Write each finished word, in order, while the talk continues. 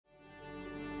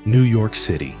New York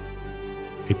City,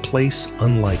 a place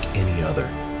unlike any other,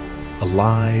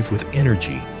 alive with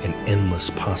energy and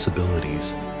endless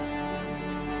possibilities.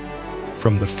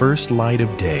 From the first light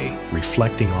of day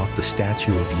reflecting off the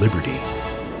Statue of Liberty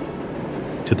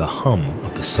to the hum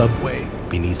of the subway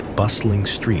beneath bustling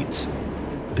streets,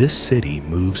 this city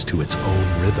moves to its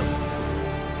own rhythm.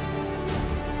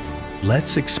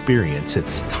 Let's experience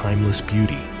its timeless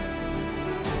beauty,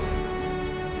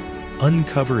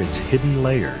 uncover its hidden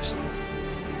layers,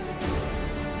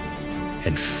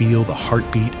 and feel the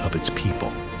heartbeat of its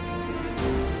people.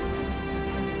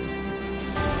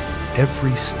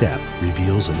 Every step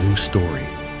reveals a new story,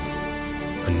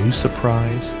 a new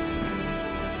surprise,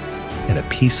 and a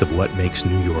piece of what makes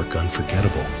New York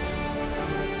unforgettable.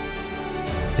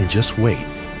 And just wait,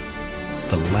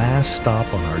 the last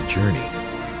stop on our journey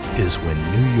is when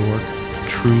New York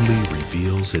truly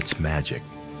reveals its magic.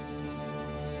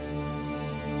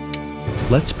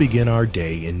 Let's begin our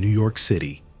day in New York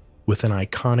City with an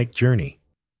iconic journey.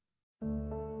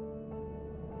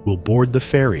 We'll board the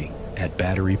ferry at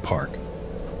Battery Park,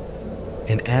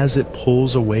 and as it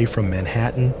pulls away from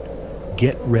Manhattan,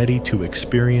 get ready to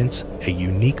experience a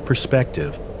unique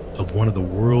perspective of one of the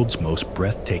world's most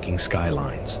breathtaking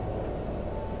skylines.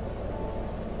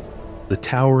 The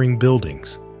towering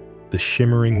buildings, the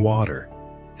shimmering water,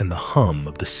 and the hum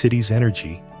of the city's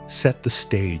energy set the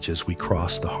stage as we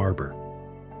cross the harbor.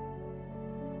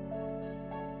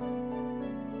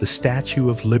 The Statue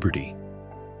of Liberty,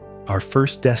 our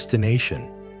first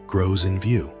destination, grows in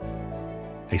view,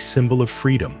 a symbol of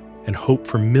freedom and hope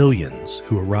for millions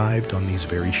who arrived on these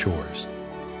very shores.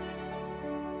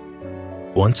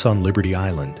 Once on Liberty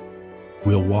Island,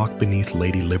 we'll walk beneath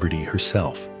Lady Liberty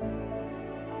herself.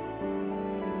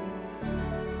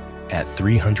 At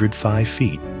 305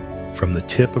 feet, from the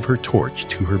tip of her torch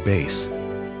to her base,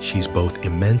 she's both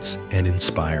immense and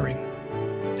inspiring.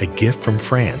 A gift from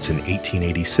France in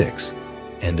 1886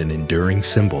 and an enduring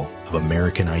symbol of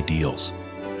American ideals.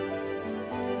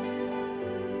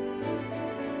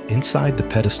 Inside the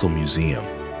Pedestal Museum,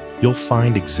 you'll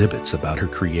find exhibits about her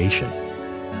creation,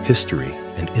 history,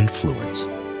 and influence.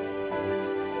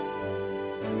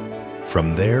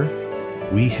 From there,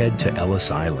 we head to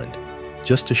Ellis Island,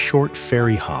 just a short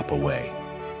ferry hop away.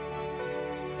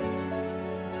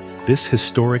 This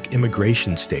historic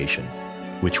immigration station,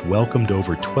 which welcomed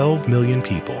over 12 million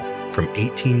people from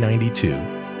 1892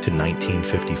 to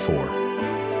 1954,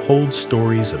 holds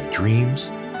stories of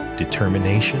dreams,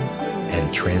 determination,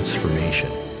 and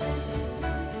transformation.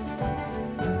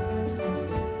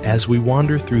 As we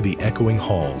wander through the echoing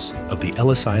halls of the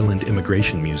Ellis Island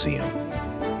Immigration Museum,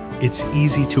 it's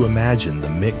easy to imagine the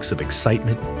mix of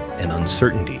excitement and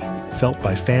uncertainty felt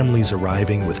by families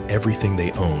arriving with everything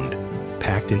they owned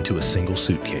packed into a single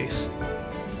suitcase.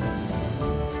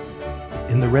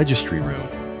 In the registry room,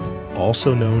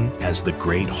 also known as the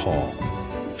Great Hall,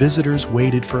 visitors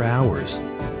waited for hours,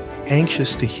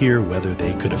 anxious to hear whether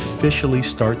they could officially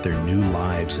start their new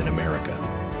lives in America.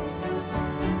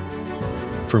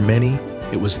 For many,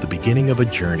 it was the beginning of a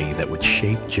journey that would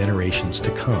shape generations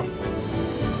to come.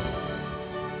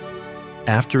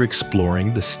 After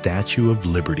exploring the Statue of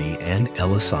Liberty and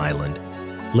Ellis Island,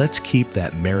 let's keep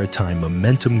that maritime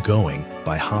momentum going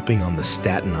by hopping on the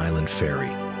Staten Island Ferry.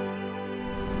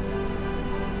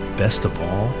 Best of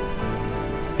all,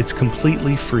 it's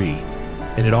completely free,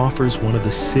 and it offers one of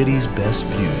the city's best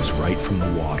views right from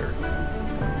the water.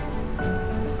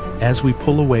 As we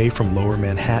pull away from Lower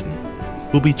Manhattan,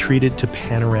 we'll be treated to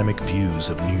panoramic views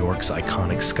of New York's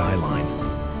iconic skyline.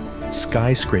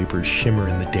 Skyscrapers shimmer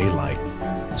in the daylight,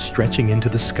 stretching into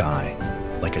the sky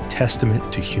like a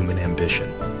testament to human ambition.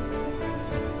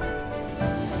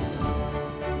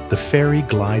 The ferry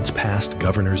glides past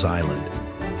Governor's Island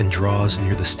and draws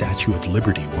near the Statue of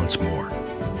Liberty once more,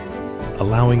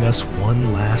 allowing us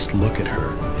one last look at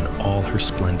her in all her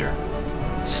splendor,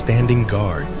 standing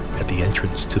guard at the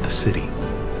entrance to the city.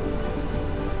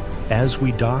 As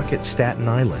we dock at Staten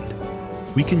Island,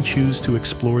 we can choose to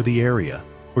explore the area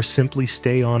or simply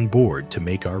stay on board to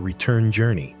make our return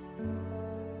journey.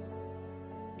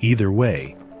 Either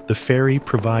way, the ferry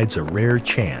provides a rare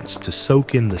chance to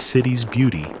soak in the city's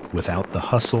beauty without the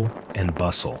hustle and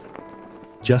bustle.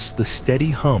 Just the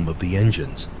steady hum of the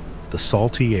engines, the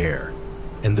salty air,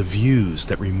 and the views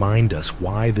that remind us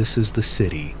why this is the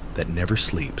city that never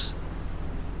sleeps.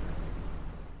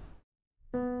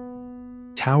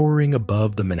 Towering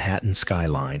above the Manhattan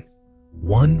skyline,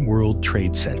 One World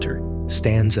Trade Center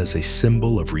stands as a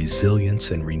symbol of resilience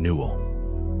and renewal.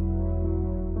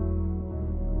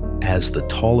 As the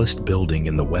tallest building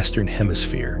in the Western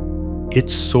Hemisphere, It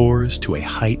soars to a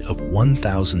height of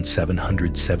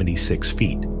 1,776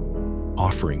 feet,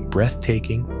 offering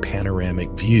breathtaking panoramic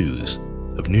views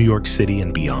of New York City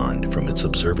and beyond from its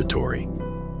observatory.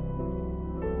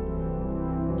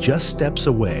 Just steps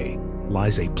away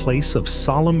lies a place of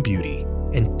solemn beauty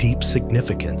and deep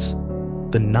significance,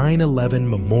 the 9/11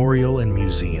 Memorial and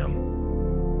Museum.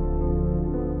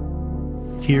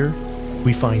 Here,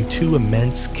 we find two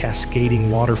immense cascading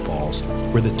waterfalls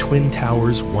where the Twin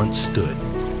Towers once stood.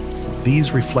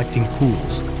 These reflecting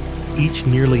pools, each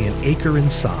nearly an acre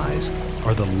in size,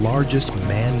 are the largest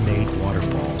man-made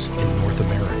waterfalls in North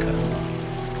America.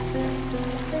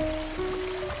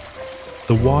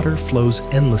 The water flows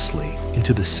endlessly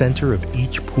into the center of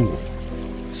each pool,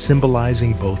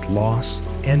 symbolizing both loss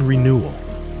and renewal,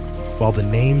 while the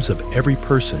names of every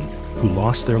person who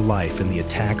lost their life in the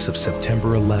attacks of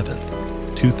September 11th,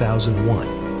 2001,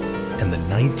 and the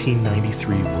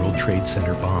 1993 World Trade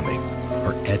Center bombing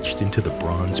are etched into the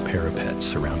bronze parapets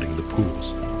surrounding the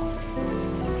pools.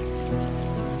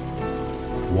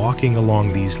 Walking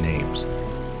along these names,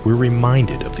 we're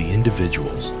reminded of the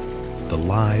individuals, the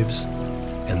lives,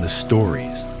 and the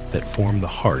stories that form the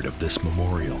heart of this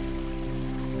memorial.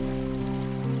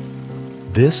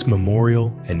 This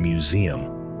memorial and museum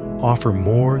offer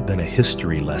more than a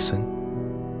history lesson.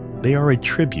 They are a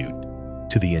tribute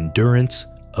to the endurance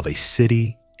of a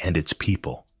city and its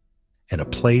people, and a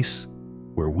place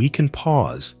where we can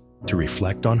pause to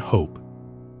reflect on hope,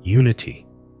 unity,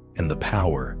 and the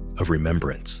power of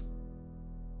remembrance.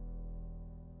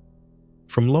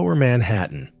 From Lower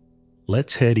Manhattan,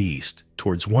 let's head east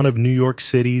towards one of New York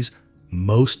City's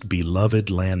most beloved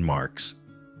landmarks,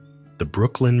 the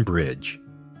Brooklyn Bridge.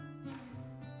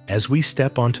 As we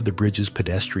step onto the bridge's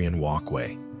pedestrian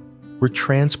walkway, we're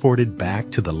transported back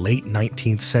to the late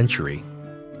 19th century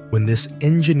when this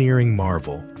engineering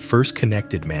marvel first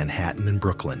connected Manhattan and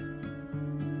Brooklyn.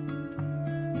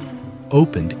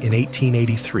 Opened in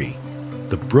 1883,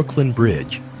 the Brooklyn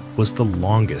Bridge was the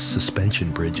longest suspension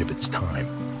bridge of its time,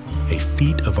 a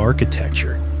feat of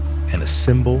architecture and a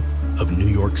symbol of New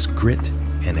York's grit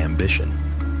and ambition.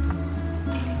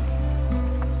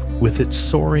 With its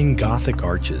soaring Gothic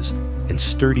arches and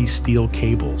sturdy steel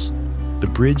cables, the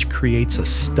bridge creates a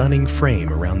stunning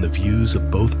frame around the views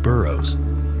of both boroughs.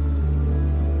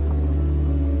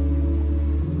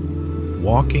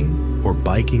 Walking or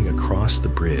biking across the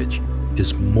bridge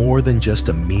is more than just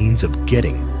a means of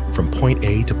getting from point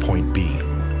A to point B.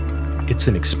 It's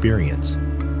an experience.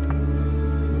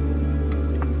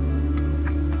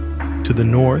 To the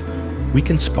north, we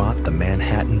can spot the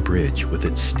Manhattan Bridge with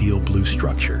its steel blue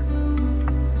structure.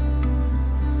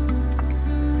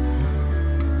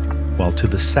 While to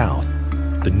the south,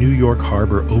 the New York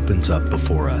Harbor opens up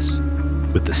before us,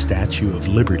 with the Statue of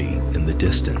Liberty in the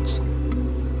distance.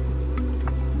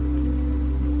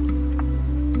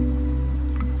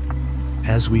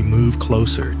 As we move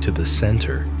closer to the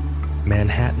center,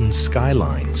 Manhattan's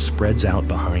skyline spreads out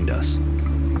behind us,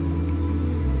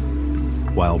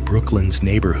 while Brooklyn's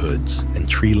neighborhoods and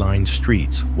tree-lined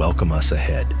streets welcome us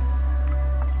ahead.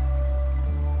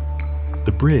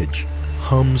 The bridge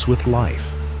hums with life,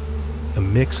 a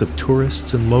mix of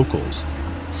tourists and locals,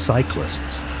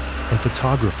 cyclists and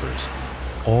photographers,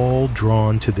 all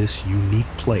drawn to this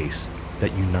unique place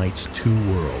that unites two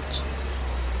worlds.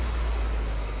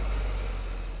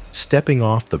 Stepping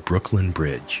off the Brooklyn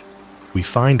Bridge, we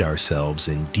find ourselves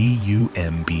in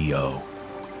DUMBO,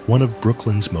 one of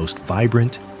Brooklyn's most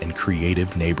vibrant and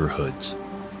creative neighborhoods.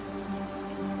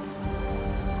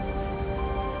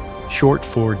 Short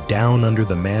for Down Under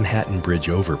the Manhattan Bridge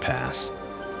Overpass,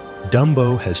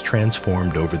 DUMBO has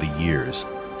transformed over the years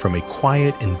from a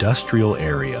quiet industrial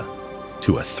area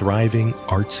to a thriving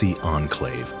artsy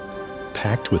enclave,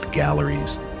 packed with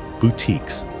galleries,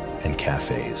 boutiques, and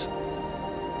cafes.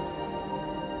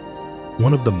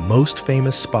 One of the most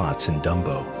famous spots in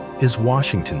DUMBO is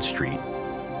Washington Street,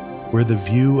 where the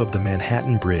view of the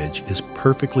Manhattan Bridge is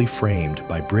perfectly framed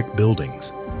by brick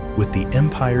buildings, with the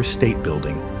Empire State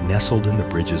Building nestled in the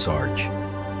bridge's arch.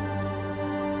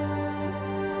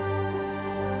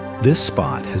 This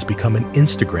spot has become an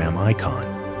Instagram icon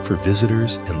for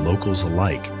visitors and locals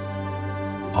alike,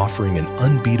 offering an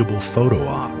unbeatable photo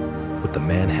op with the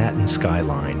Manhattan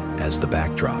skyline as the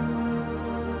backdrop.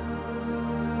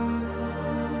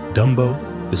 DUMBO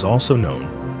is also known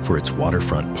for its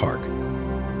waterfront park,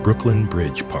 Brooklyn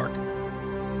Bridge Park.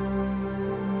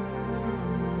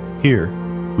 Here,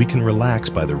 we can relax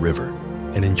by the river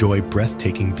and enjoy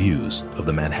breathtaking views of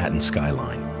the Manhattan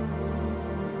skyline.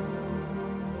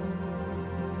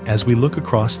 As we look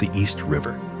across the East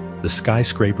River, the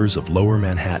skyscrapers of Lower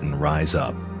Manhattan rise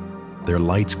up, their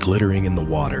lights glittering in the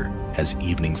water as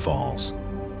evening falls.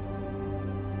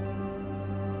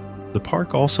 The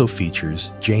park also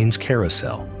features Jane's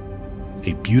Carousel,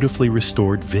 a beautifully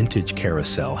restored vintage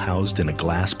carousel housed in a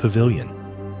glass pavilion,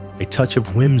 a touch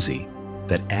of whimsy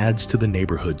that adds to the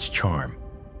neighborhood's charm.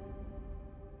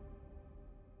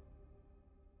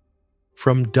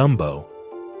 From DUMBO,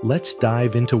 let's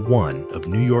dive into one of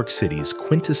New York City's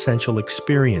quintessential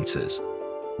experiences,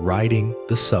 riding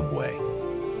the subway.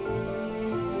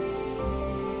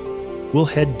 We'll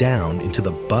head down into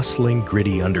the bustling,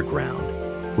 gritty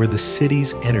underground, where the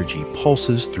city's energy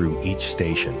pulses through each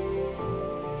station.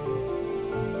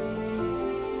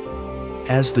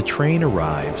 As the train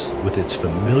arrives with its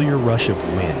familiar rush of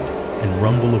wind and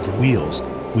rumble of wheels,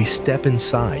 we step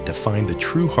inside to find the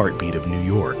true heartbeat of New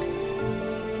York.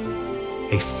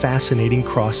 A fascinating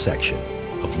cross-section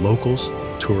of locals,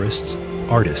 tourists,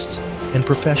 artists, and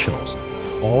professionals,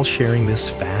 all sharing this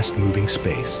fast-moving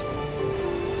space.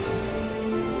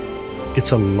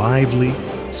 It's a lively,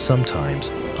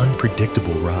 sometimes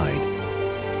unpredictable ride,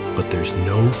 but there's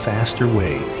no faster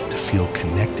way to feel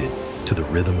connected to the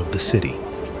rhythm of the city.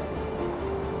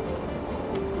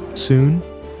 Soon,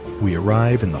 we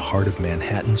arrive in the heart of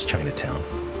Manhattan's Chinatown,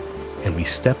 and we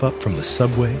step up from the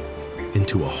subway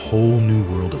into a whole new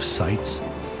world of sights,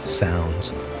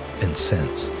 sounds, and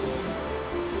scents.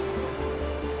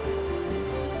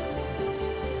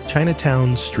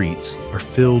 Chinatown's streets are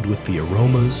filled with the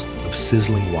aromas of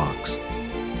sizzling woks,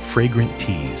 fragrant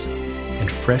teas, and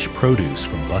fresh produce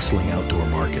from bustling outdoor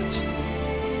markets.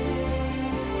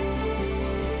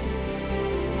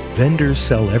 Vendors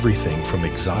sell everything from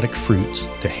exotic fruits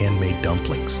to handmade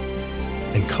dumplings,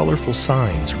 and colorful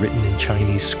signs written in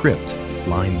Chinese script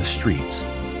line the streets,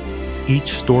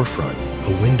 each storefront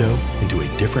a window into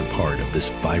a different part of this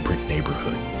vibrant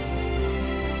neighborhood.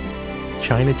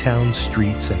 Chinatown's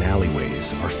streets and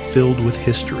alleyways are filled with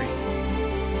history,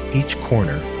 each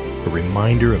corner a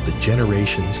reminder of the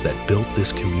generations that built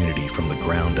this community from the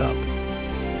ground up.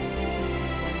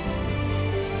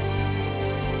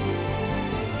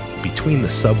 Between the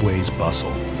subway's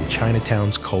bustle and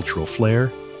Chinatown's cultural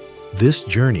flair, this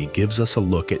journey gives us a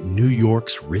look at New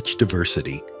York's rich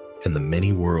diversity and the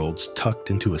many worlds tucked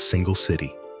into a single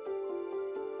city.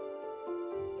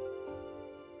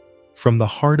 From the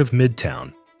heart of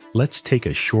Midtown, let's take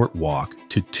a short walk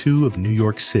to two of New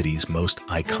York City's most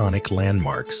iconic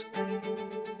landmarks.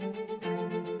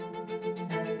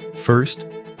 First,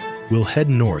 we'll head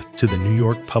north to the New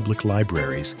York Public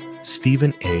Library's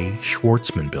Stephen A.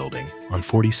 Schwarzman Building on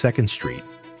 42nd Street.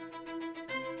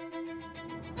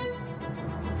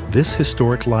 This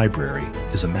historic library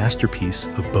is a masterpiece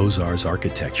of Beaux-Arts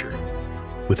architecture,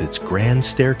 with its grand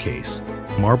staircase,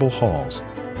 marble halls,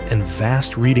 and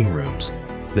vast reading rooms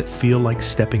that feel like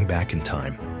stepping back in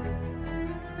time.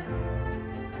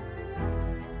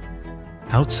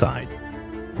 Outside,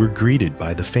 we're greeted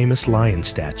by the famous lion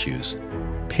statues,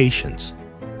 Patience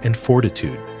and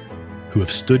Fortitude, who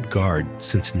have stood guard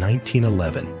since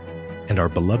 1911 and are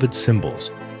beloved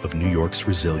symbols of New York's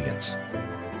resilience.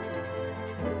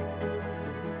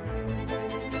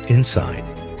 Inside,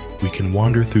 we can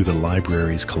wander through the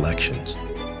library's collections,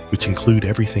 which include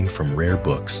everything from rare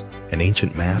books and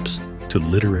ancient maps to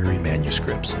literary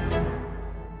manuscripts.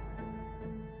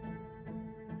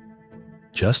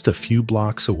 Just a few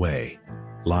blocks away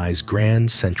lies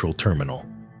Grand Central Terminal,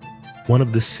 one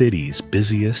of the city's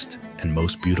busiest and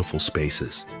most beautiful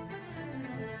spaces.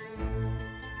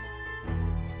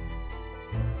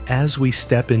 As we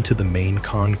step into the main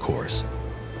concourse,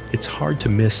 it's hard to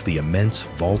miss the immense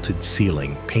vaulted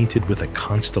ceiling painted with a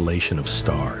constellation of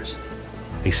stars,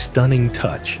 a stunning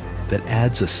touch that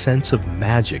adds a sense of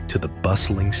magic to the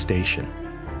bustling station.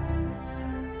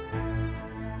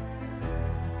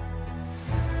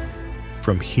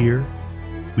 From here,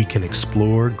 we can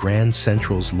explore Grand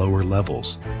Central's lower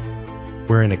levels,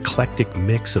 where an eclectic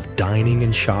mix of dining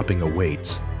and shopping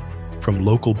awaits, from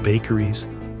local bakeries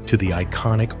to the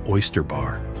iconic Oyster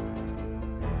Bar.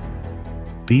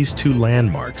 These two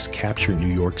landmarks capture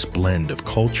New York's blend of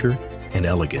culture and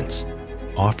elegance,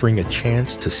 offering a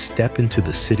chance to step into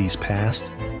the city's past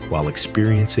while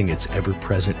experiencing its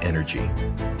ever-present energy.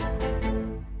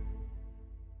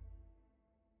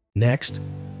 Next,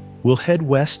 we'll head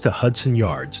west to Hudson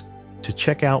Yards to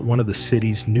check out one of the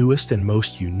city's newest and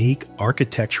most unique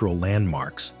architectural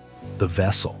landmarks, the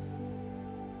Vessel.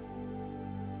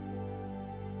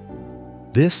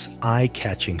 This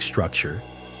eye-catching structure,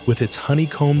 with its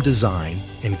honeycomb design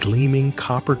and gleaming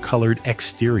copper-colored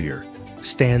exterior,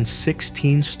 stands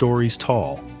 16 stories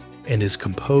tall and is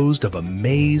composed of a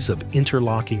maze of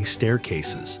interlocking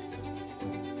staircases.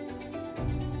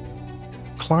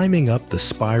 Climbing up the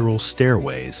spiral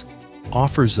stairways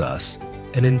offers us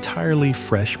an entirely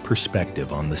fresh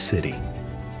perspective on the city,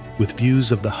 with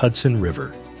views of the Hudson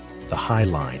River, the High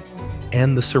Line,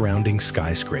 and the surrounding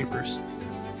skyscrapers.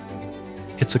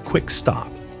 It's a quick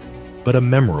stop, but a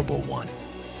memorable one,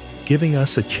 giving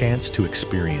us a chance to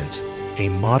experience a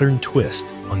modern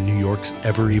twist on New York's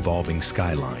ever-evolving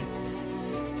skyline.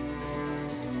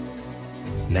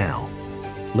 Now,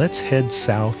 let's head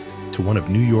south to one of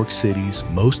New York City's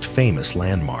most famous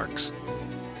landmarks,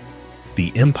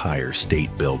 the Empire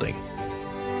State Building.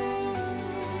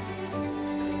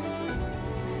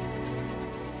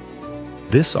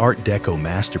 This Art Deco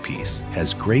masterpiece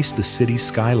has graced the city's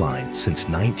skyline since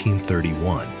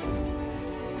 1931.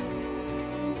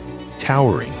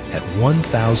 Towering at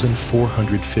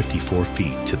 1,454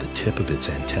 feet to the tip of its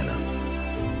antenna.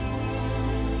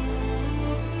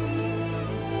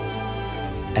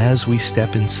 As we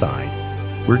step inside,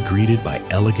 we're greeted by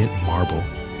elegant marble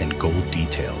and gold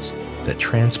details that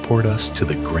transport us to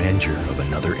the grandeur of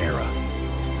another era.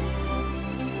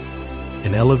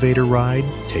 An elevator ride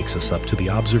takes us up to the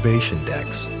observation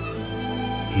decks,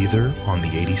 either on the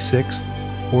 86th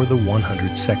or the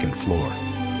 102nd floor.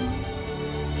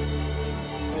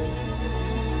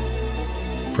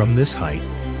 From this height,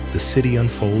 the city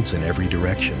unfolds in every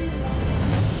direction.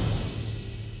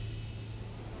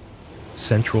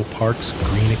 Central Park's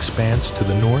green expanse to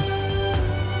the north,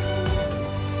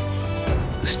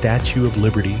 the Statue of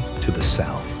Liberty to the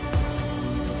south,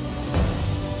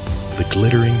 the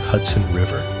glittering Hudson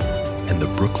River and the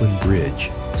Brooklyn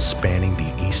Bridge spanning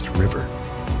the East River.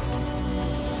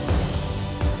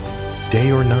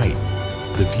 Day or night,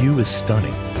 the view is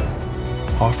stunning,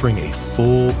 offering a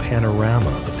full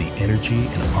panorama of the energy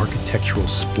and architectural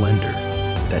splendor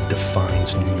that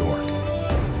defines New York.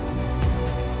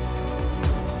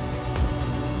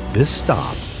 This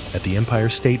stop at the Empire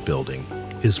State Building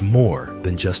is more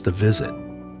than just a visit.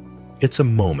 It's a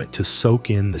moment to soak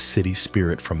in the city's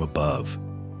spirit from above,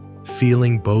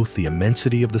 feeling both the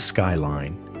immensity of the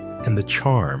skyline and the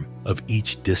charm of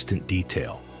each distant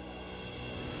detail.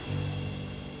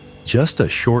 Just a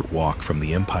short walk from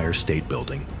the Empire State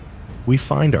Building, we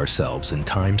find ourselves in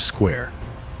Times Square,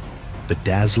 the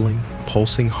dazzling,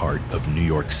 pulsing heart of New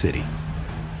York City.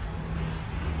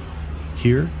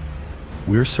 Here,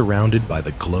 we're surrounded by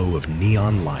the glow of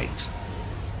neon lights,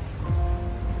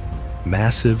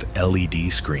 massive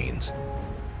LED screens,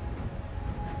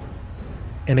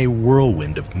 and a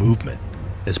whirlwind of movement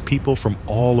as people from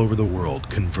all over the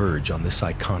world converge on this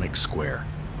iconic square.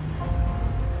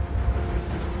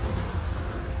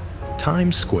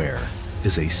 Times Square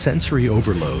is a sensory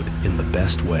overload in the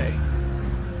best way,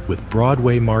 with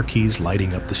Broadway marquees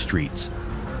lighting up the streets,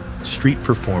 street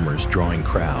performers drawing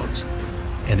crowds,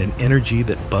 and an energy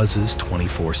that buzzes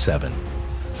 24/7.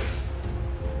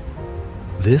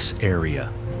 This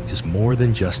area is more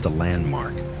than just a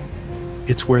landmark.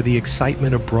 It's where the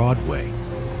excitement of Broadway,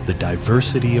 the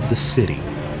diversity of the city,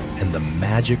 and the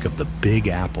magic of the Big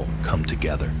Apple come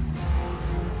together.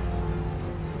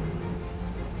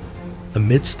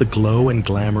 Amidst the glow and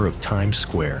glamour of Times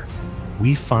Square,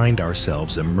 we find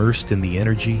ourselves immersed in the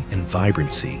energy and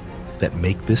vibrancy that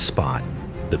make this spot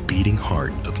the beating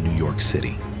heart of New York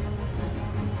City.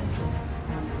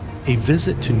 A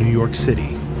visit to New York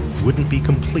City wouldn't be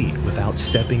complete without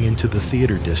stepping into the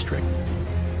theater district,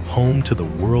 home to the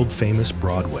world-famous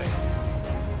Broadway.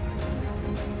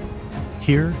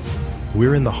 Here,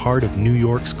 we're in the heart of New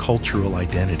York's cultural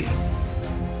identity,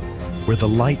 where the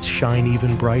lights shine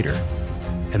even brighter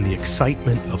and the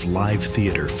excitement of live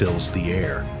theater fills the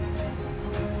air.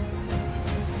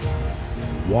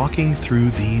 Walking through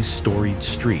these storied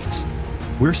streets,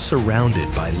 we're surrounded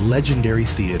by legendary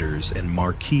theaters and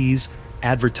marquees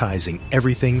advertising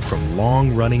everything from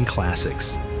long-running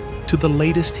classics to the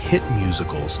latest hit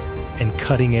musicals and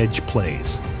cutting-edge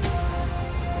plays.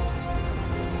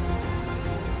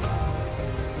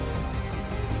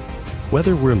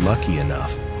 Whether we're lucky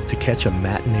enough to catch a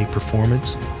matinee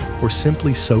performance or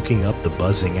simply soaking up the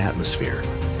buzzing atmosphere,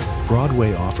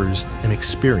 Broadway offers an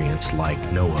experience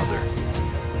like no other.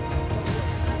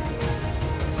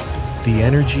 The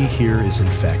energy here is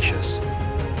infectious.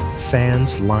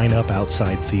 Fans line up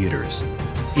outside theaters,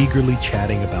 eagerly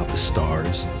chatting about the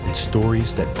stars and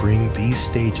stories that bring these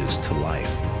stages to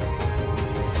life.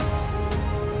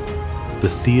 The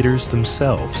theaters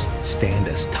themselves stand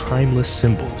as timeless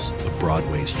symbols of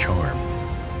Broadway's charm,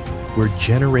 where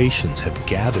generations have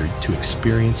gathered to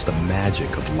experience the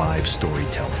magic of live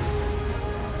storytelling.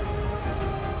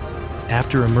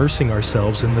 After immersing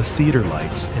ourselves in the theater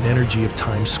lights and energy of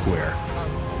Times Square,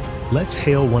 let's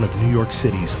hail one of New York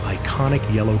City's iconic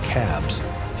yellow cabs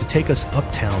to take us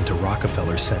uptown to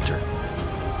Rockefeller Center.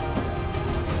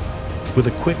 With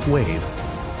a quick wave,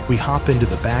 we hop into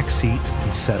the back seat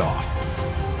and set off,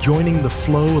 joining the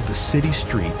flow of the city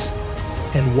streets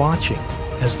and watching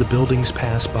as the buildings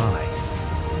pass by,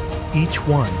 each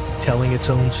one telling its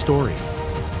own story.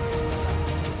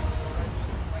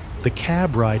 The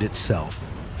cab ride itself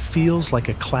feels like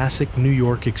a classic New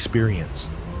York experience,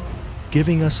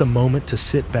 giving us a moment to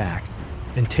sit back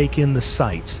and take in the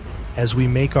sights as we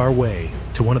make our way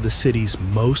to one of the city's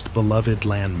most beloved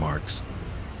landmarks.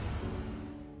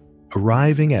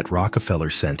 Arriving at Rockefeller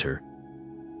Center,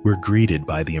 we're greeted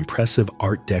by the impressive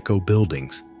Art Deco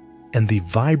buildings and the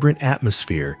vibrant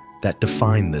atmosphere that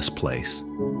define this place.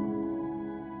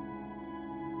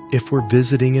 If we're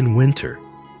visiting in winter,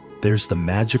 there's the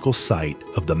magical sight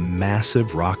of the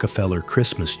massive Rockefeller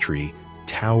Christmas tree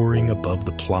towering above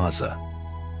the plaza,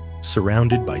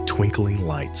 surrounded by twinkling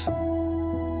lights.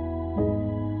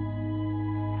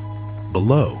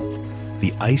 Below,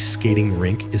 the ice skating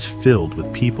rink is filled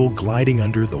with people gliding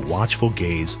under the watchful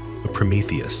gaze of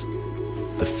Prometheus,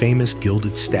 the famous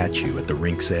gilded statue at the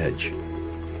rink's edge.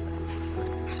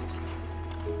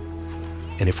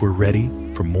 And if we're ready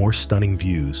for more stunning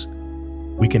views,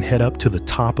 we can head up to the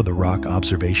top of the rock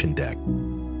observation deck.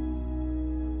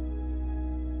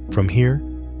 From here,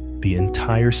 the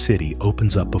entire city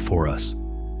opens up before us,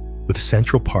 with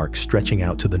Central Park stretching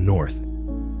out to the north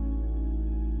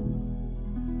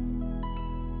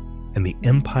and the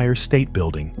Empire State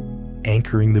Building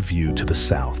anchoring the view to the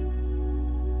south.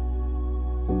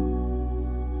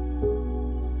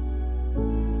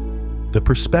 The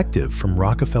perspective from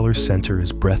Rockefeller Center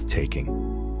is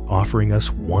breathtaking, offering us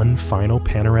one final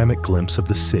panoramic glimpse of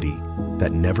the city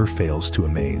that never fails to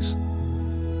amaze.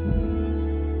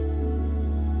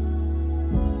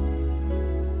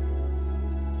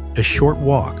 A short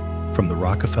walk from the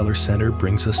Rockefeller Center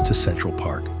brings us to Central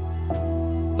Park,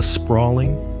 a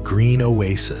sprawling green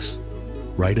oasis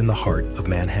right in the heart of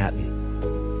Manhattan.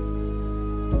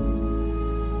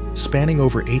 Spanning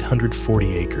over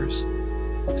 840 acres,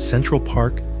 Central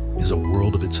Park is a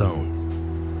world of its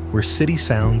own, where city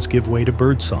sounds give way to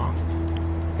birdsong,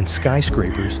 and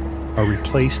skyscrapers are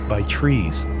replaced by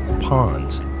trees,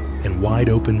 ponds, and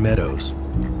wide-open meadows.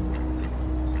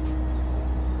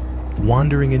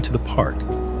 Wandering into the park,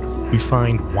 we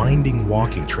find winding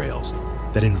walking trails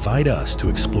that invite us to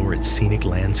explore its scenic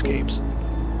landscapes.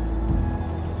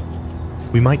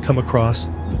 We might come across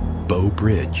Bow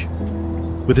Bridge,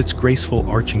 with its graceful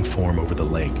arching form over the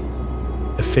lake,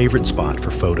 a favorite spot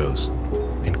for photos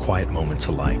and quiet moments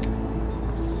alike.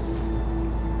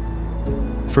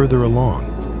 Further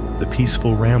along, the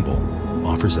peaceful Ramble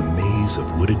offers a maze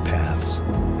of wooded paths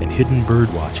and hidden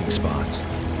bird-watching spots,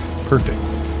 perfect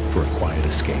for a quiet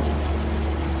escape.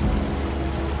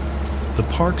 The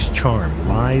park's charm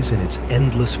lies in its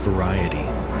endless variety.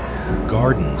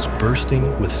 Gardens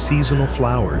bursting with seasonal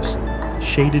flowers,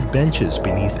 shaded benches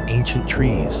beneath ancient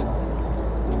trees,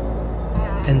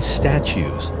 and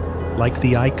statues like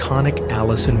the iconic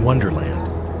Alice in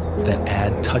Wonderland that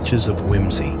add touches of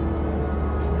whimsy.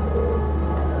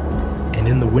 And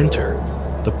in the winter,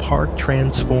 the park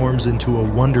transforms into a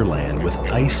wonderland with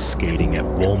ice skating at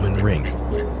Woolman Rink,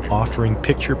 offering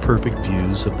picture-perfect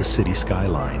views of the city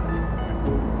skyline.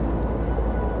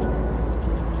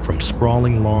 From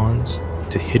sprawling lawns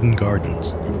to hidden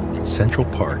gardens, Central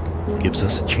Park gives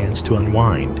us a chance to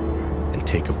unwind and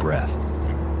take a breath.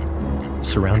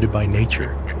 Surrounded by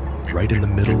nature, right in the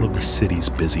middle of the city's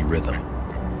busy rhythm.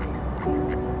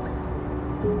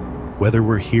 Whether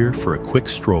we're here for a quick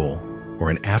stroll or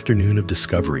an afternoon of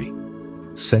discovery,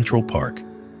 Central Park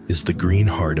is the green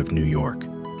heart of New York,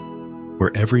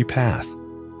 where every path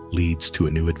leads to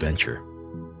a new adventure.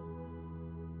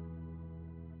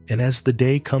 And as the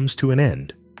day comes to an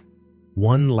end,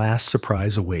 one last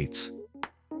surprise awaits.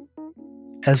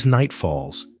 As night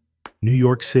falls, New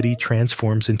York City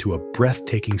transforms into a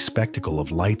breathtaking spectacle of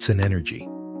lights and energy.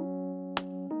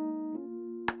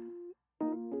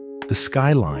 The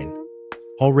skyline,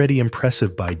 already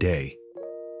impressive by day,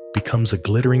 becomes a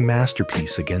glittering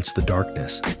masterpiece against the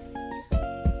darkness.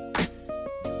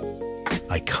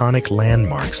 Iconic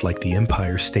landmarks like the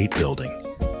Empire State Building,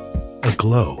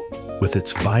 aglow with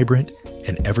its vibrant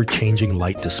and ever-changing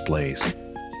light displays.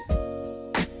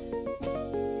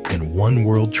 And One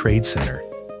World Trade Center,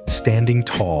 standing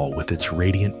tall with its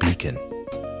radiant beacon,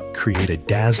 create a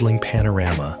dazzling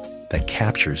panorama that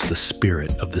captures the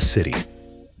spirit of the city.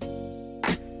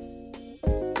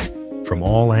 From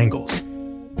all angles,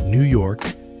 New York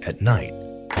at night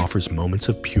offers moments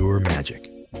of pure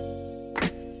magic.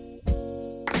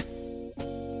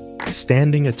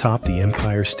 Standing atop the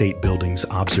Empire State Building's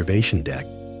observation deck,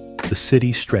 the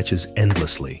city stretches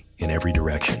endlessly in every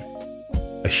direction,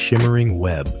 a shimmering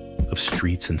web of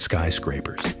streets and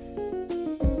skyscrapers.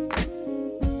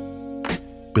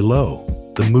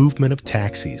 Below, the movement of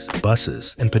taxis,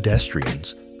 buses, and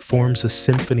pedestrians forms a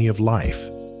symphony of life,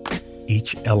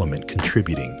 each element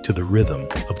contributing to the rhythm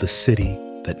of the city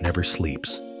that never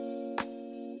sleeps.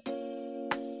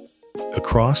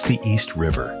 Across the East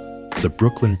River, the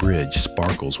Brooklyn Bridge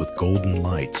sparkles with golden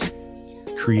lights,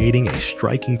 creating a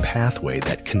striking pathway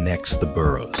that connects the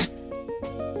boroughs.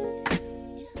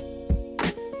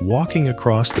 Walking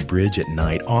across the bridge at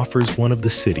night offers one of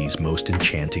the city's most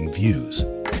enchanting views.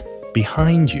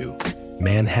 Behind you,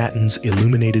 Manhattan's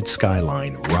illuminated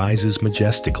skyline rises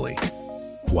majestically,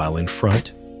 while in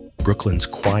front, Brooklyn's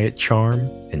quiet charm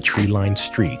and tree-lined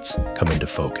streets come into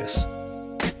focus.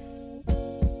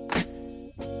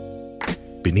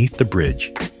 Beneath the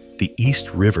bridge, the East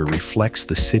River reflects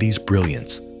the city's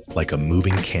brilliance like a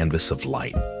moving canvas of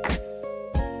light.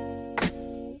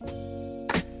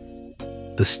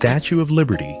 The Statue of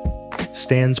Liberty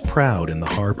stands proud in the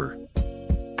harbor,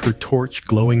 her torch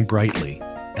glowing brightly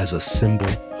as a symbol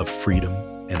of freedom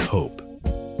and hope.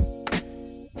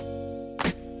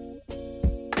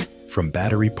 From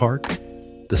Battery Park,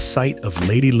 the sight of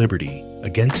Lady Liberty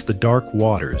against the dark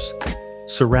waters,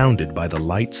 surrounded by the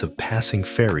lights of passing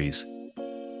ferries,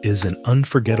 is an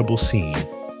unforgettable scene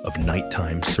of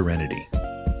nighttime serenity.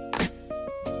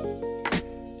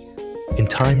 In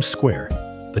Times Square,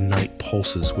 the night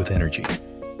pulses with energy.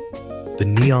 The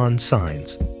neon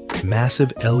signs,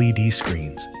 massive LED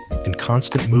screens, and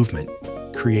constant movement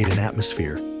create an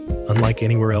atmosphere unlike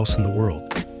anywhere else in the world.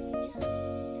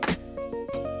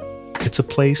 It's a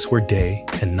place where day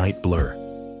and night blur,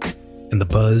 and the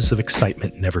buzz of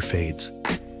excitement never fades.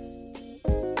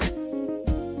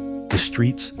 The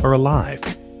streets are alive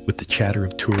with the chatter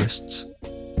of tourists,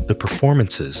 the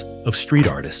performances of street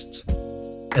artists,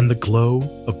 and the glow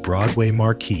of Broadway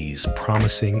marquees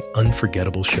promising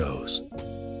unforgettable shows.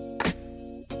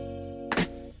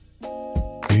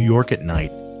 New York at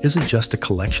night isn't just a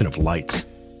collection of lights,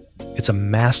 it's a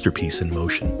masterpiece in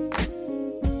motion.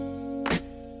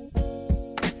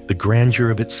 The grandeur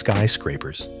of its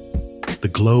skyscrapers, the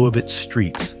glow of its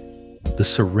streets, the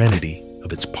serenity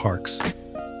of its parks,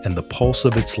 and the pulse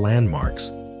of its landmarks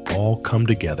all come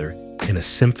together in a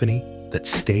symphony that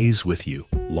stays with you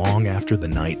long after the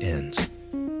night ends.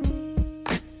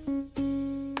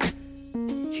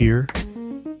 Here,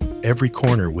 every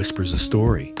corner whispers a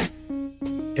story.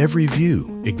 Every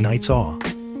view ignites awe,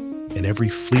 and every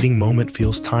fleeting moment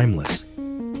feels timeless,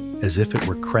 as if it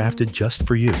were crafted just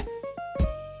for you.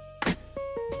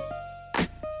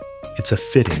 It's a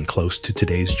fitting close to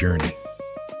today's journey,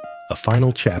 a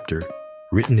final chapter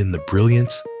written in the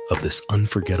brilliance of this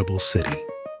unforgettable city.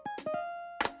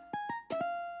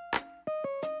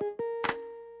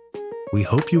 We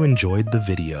hope you enjoyed the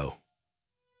video.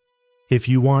 If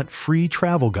you want free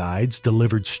travel guides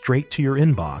delivered straight to your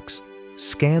inbox,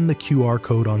 scan the QR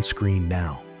code on screen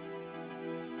now.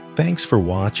 Thanks for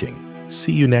watching.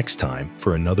 See you next time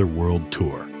for another world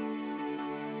tour.